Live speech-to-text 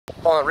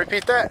Hold on,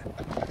 repeat that.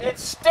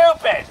 It's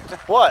stupid.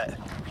 What?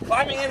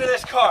 Climbing into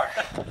this car.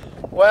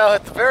 Well,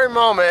 at the very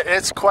moment,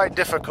 it's quite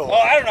difficult. Well,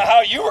 I don't know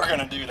how you were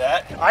gonna do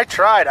that. I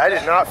tried. I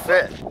did not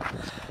fit.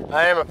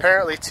 I am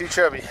apparently too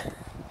chubby.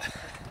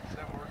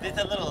 It's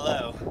a little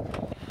low.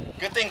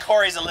 Good thing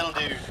Corey's a little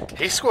dude.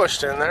 He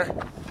squished in there.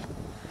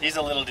 He's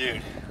a little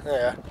dude.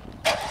 Yeah.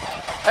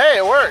 Hey,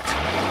 it worked.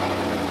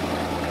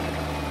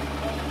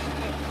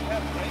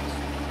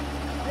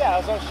 Yeah, I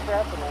was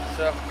unstrapping it,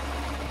 so.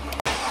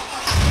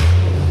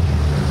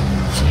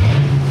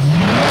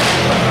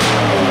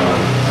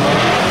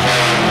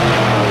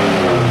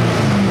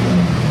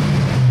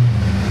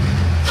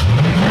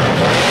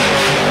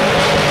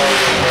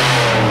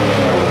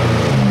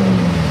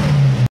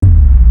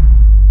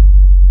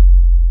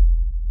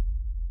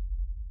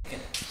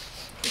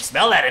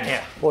 Smell that in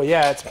here. Well,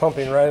 yeah, it's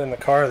pumping right in the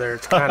car there.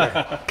 It's kind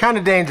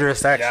of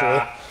dangerous, actually.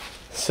 Yeah.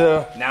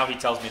 So now he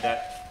tells me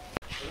that.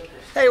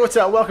 Hey, what's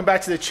up? Welcome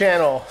back to the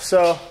channel.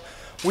 So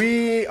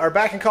we are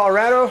back in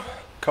Colorado.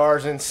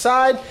 Car's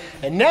inside,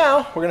 and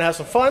now we're gonna have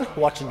some fun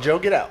watching Joe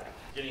get out.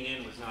 Getting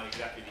in was not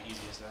exactly the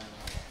easiest thing.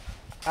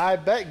 I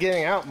bet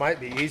getting out might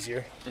be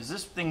easier. Does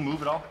this thing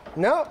move at all?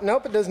 No,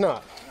 nope, it does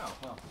not. Oh,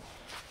 well.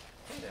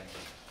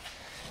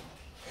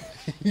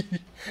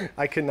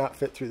 I could not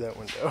fit through that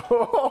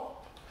window.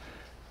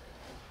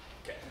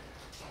 Okay.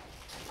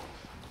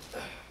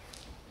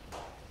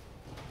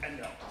 And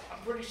no, I'm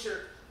pretty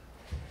sure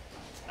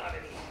it's not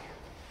in here.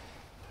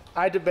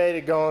 I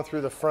debated going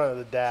through the front of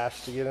the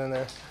dash to get in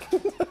there.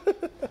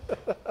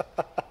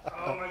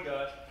 Oh my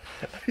god.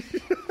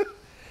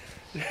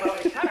 Well,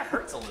 it kind of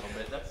hurts a little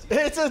bit. That's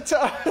It's a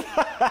tough.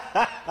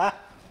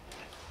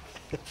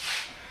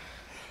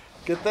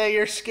 Good thing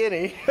you're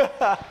skinny.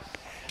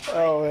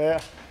 Oh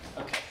yeah.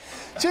 Okay.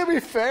 To be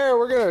fair,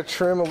 we're gonna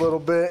trim a little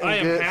bit and I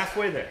am get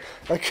halfway there.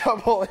 a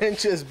couple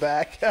inches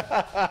back.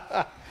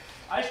 I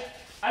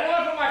don't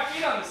want to put my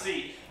feet on the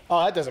seat.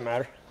 Oh, that doesn't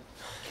matter.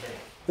 Okay.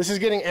 This is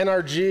getting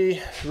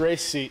NRG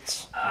race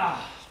seats. Got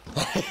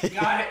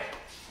it.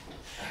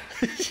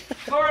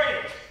 Corey,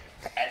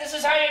 this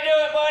is how you do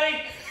it,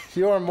 buddy.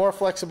 You are more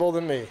flexible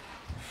than me.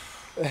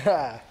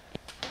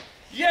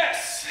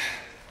 Yes.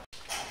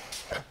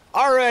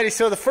 Alrighty,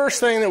 so the first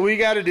thing that we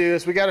got to do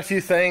is we got a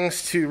few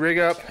things to rig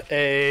up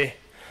a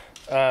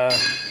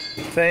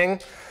thing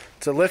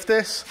to lift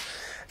this.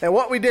 And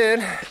what we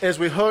did is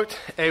we hooked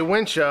a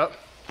winch up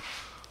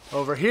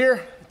over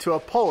here to a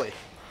pulley.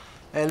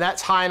 And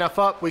that's high enough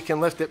up, we can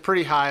lift it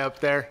pretty high up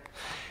there.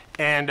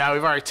 And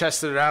we've already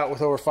tested it out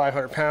with over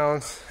 500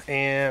 pounds.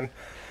 And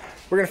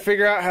we're gonna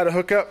figure out how to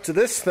hook up to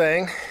this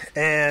thing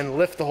and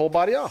lift the whole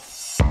body off.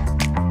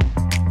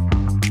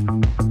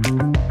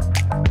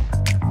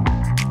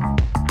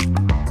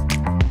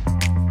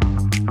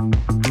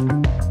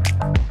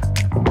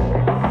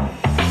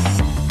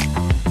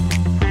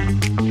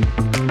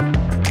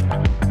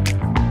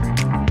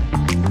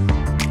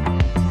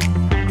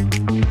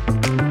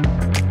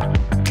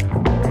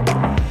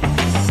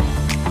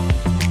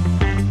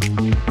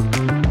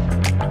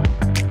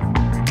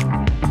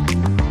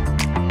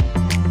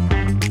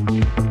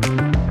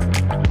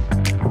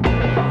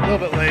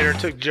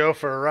 Took Joe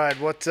for a ride.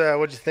 What'd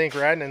you think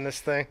riding in this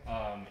thing?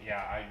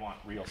 Yeah, I want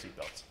real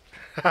seatbelts.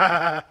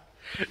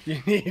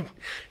 You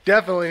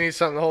definitely need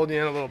something to hold you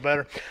in a little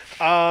better.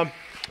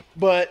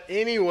 But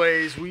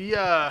anyways,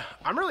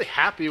 I'm really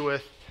happy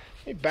with.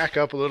 Let me back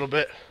up a little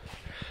bit.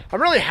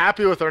 I'm really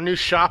happy with our new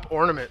shop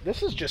ornament.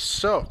 This is just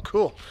so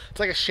cool.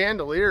 It's like a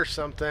chandelier or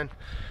something.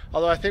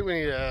 Although I think we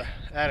need to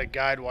add a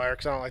guide wire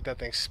because I don't like that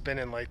thing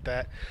spinning like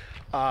that.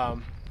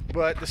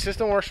 But the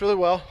system works really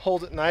well,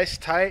 holds it nice,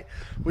 tight.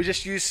 We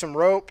just used some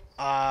rope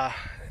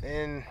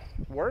and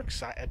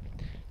works.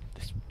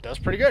 This does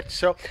pretty good.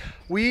 So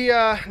we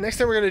next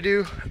thing we're gonna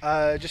do,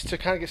 just to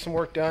kind of get some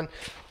work done,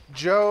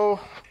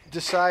 Joe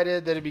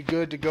decided that it'd be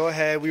good to go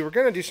ahead. We were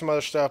gonna do some other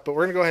stuff, but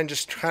we're gonna go ahead and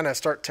just kind of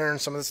start tearing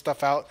some of the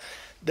stuff out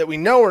that we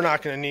know we're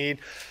not gonna need.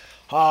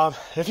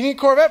 If you need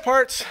Corvette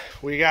parts,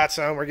 we got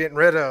some we're getting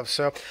rid of.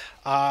 So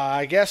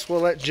I guess we'll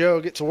let Joe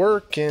get to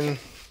work, and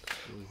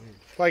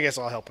well, I guess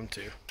I'll help him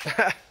too.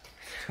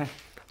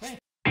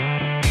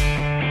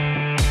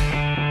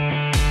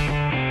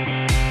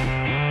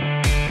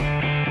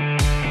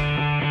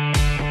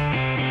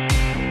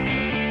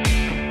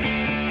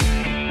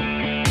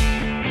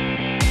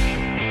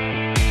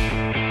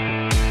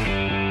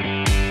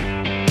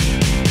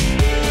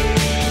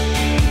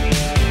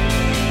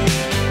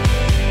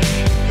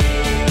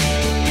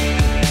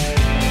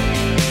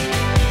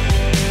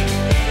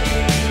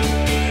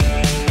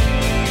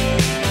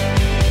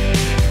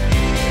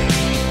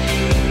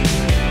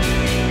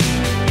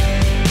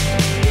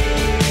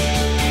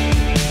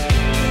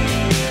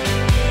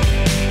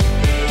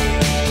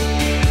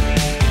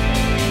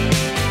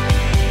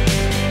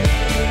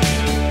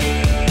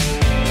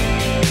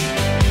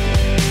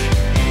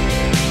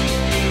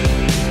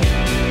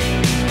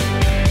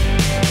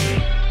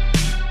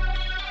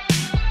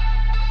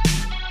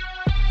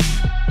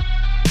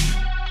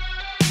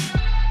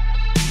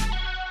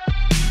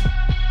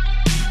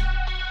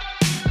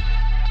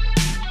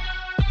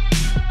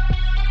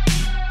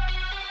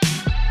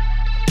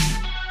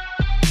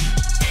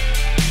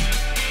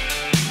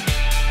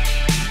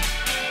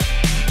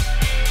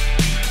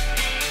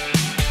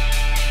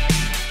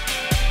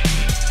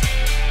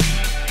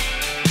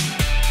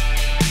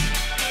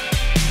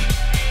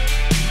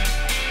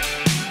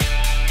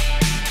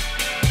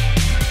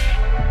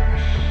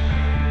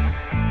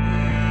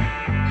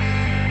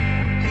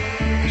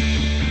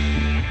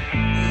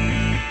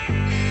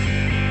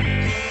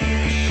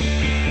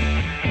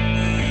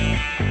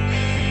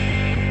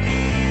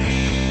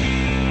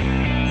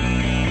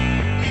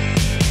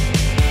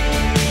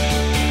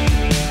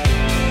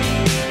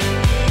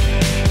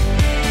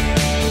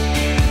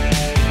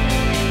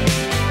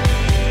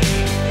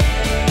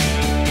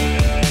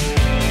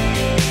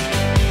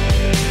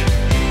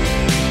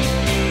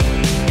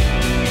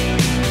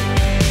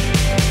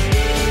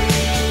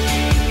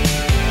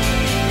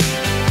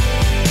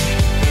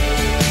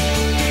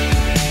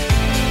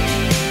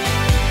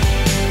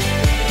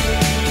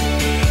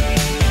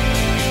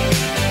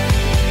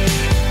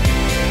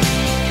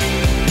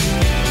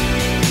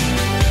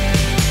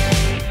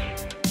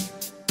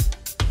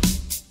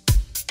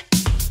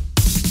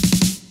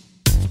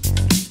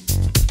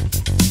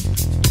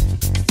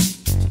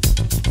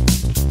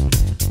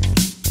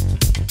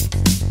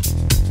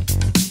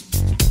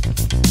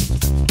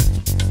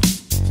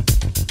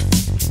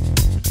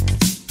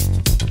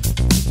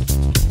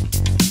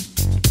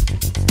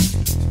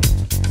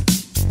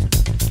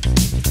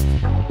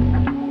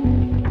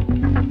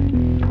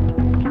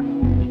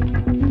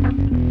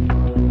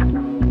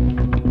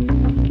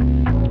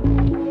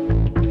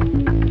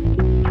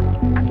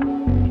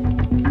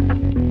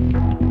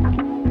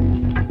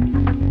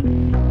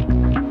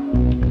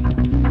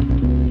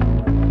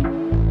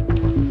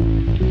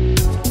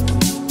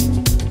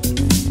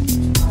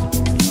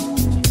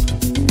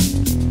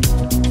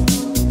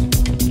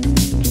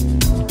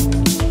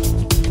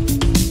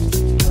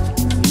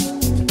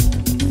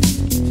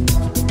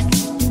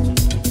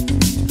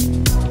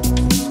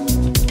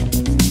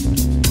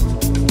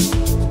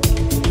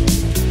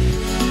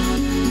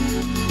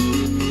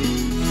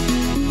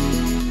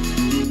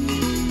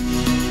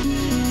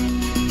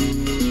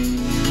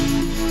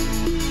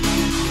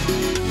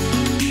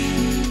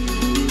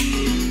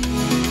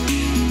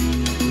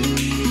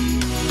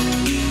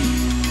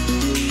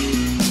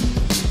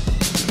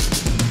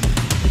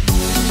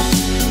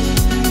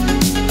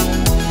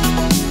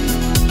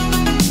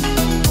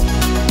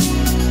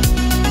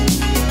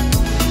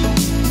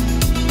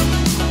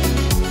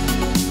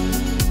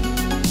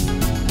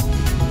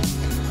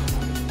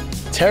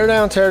 Tear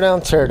down, tear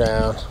down, tear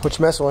down. What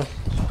you messing with?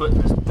 Just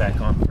putting this back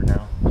on for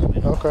now.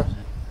 Okay.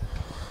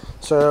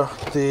 So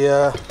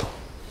the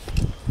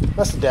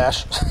that's the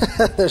dash.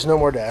 There's no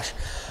more dash.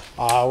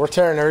 We're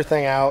tearing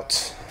everything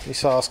out. You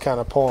saw us kind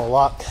of pulling a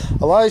lot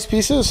of these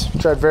pieces.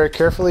 Tread very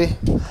carefully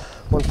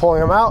when pulling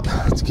them out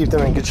to keep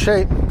them in good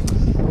shape.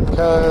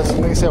 Because,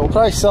 like I said, we'll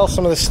probably sell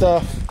some of this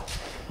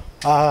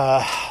stuff.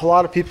 A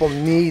lot of people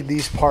need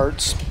these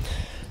parts.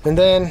 And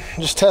then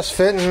just test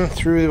fitting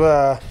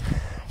through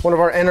one of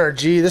our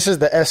NRG. This is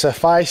the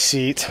SFI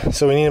seat,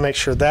 so we need to make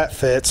sure that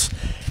fits.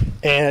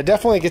 And it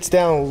definitely gets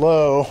down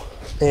low,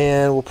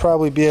 and we'll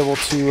probably be able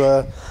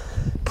to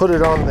put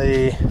it on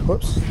the,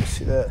 whoops, let's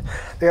see that.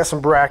 They got some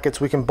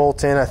brackets we can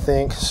bolt in, I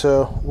think,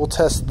 so we'll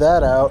test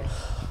that out.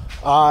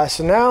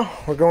 So now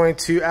we're going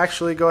to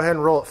actually go ahead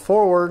and roll it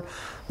forward,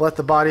 let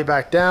the body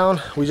back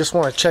down. We just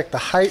want to check the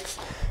height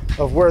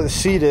of where the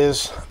seat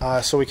is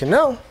so we can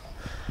know.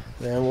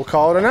 Then we'll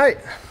call it a night.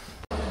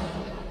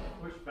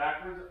 Push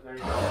backwards. There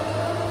you go.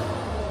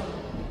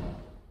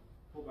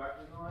 Pull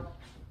backwards on it.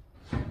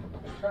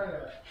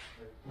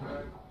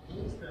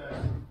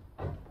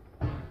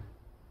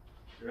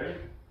 You ready?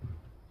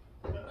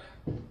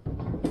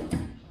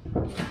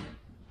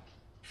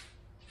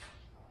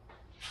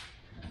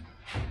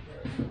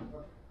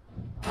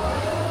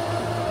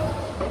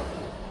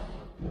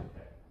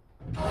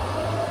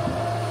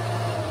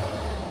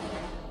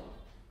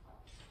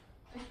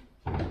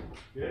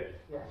 Good?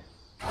 Yes.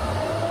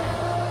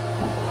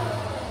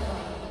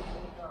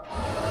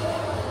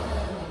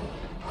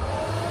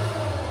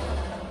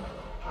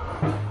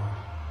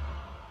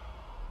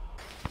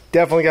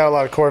 Definitely got a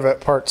lot of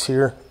Corvette parts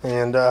here,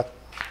 and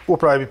we'll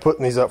probably be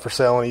putting these up for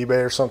sale on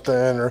eBay or something,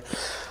 or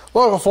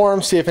local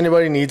forums, see if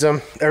anybody needs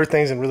them.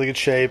 Everything's in really good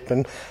shape,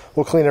 and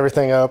we'll clean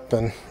everything up,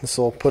 and this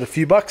will put a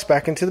few bucks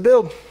back into the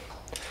build.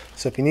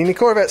 So if you need any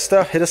Corvette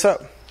stuff, hit us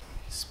up.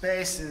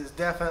 Space is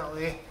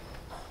definitely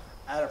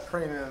at a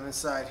premium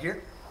inside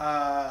here.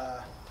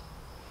 Wow,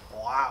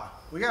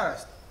 we're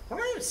not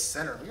even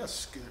centered. We gotta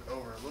scoot it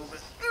over a little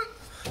bit.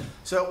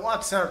 So we'll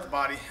have to center the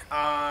body.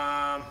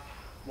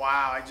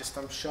 Wow,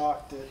 I'm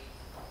shocked at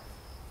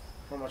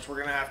how much we're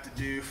gonna have to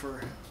do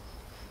for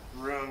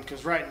room,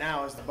 because right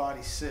now as the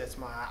body sits,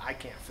 I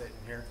can't fit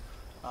in here.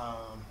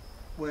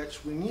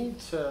 Which we need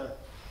to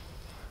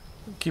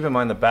keep in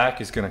mind the back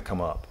is going to come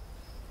up.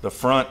 The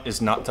front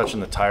is not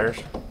touching the tires.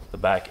 The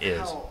back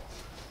is.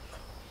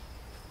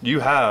 You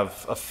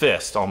have a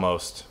fist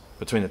almost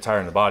between the tire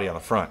and the body on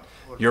the front.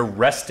 You're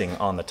resting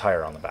on the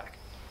tire on the back.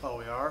 Oh,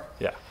 we are?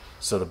 Yeah.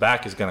 So the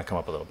back is going to come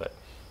up a little bit.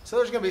 So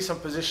there's going to be some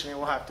positioning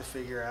we'll have to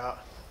figure out.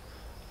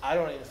 I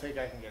don't even think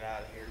I can get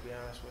out of here, to be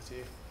honest with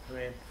you. I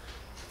mean,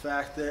 the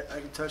fact that I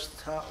can touch the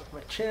top with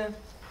my chin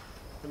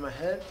and my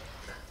head,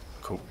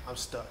 cool. I'm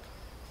stuck.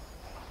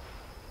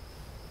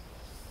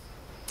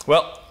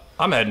 Well,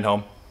 I'm heading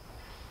home.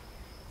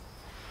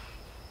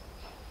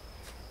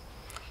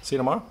 See you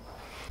tomorrow.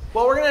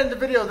 Well, we're going to end the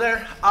video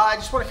there. I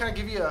just want to kind of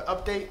give you an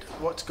update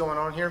of what's going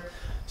on here.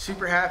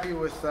 Super happy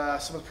with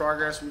some of the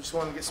progress. We just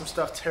want to get some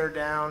stuff teared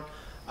down.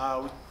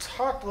 We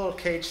talked a little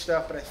cage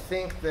stuff, but I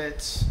think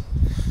that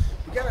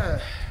we got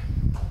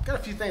a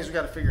few things we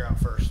got to figure out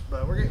first.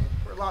 But we're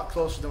a lot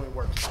closer than we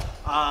were.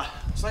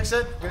 So like I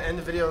said, we're going to end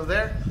the video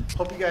there.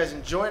 Hope you guys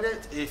enjoyed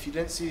it. If you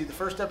didn't see the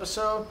first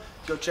episode,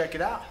 go check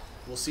it out.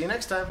 We'll see you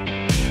next time.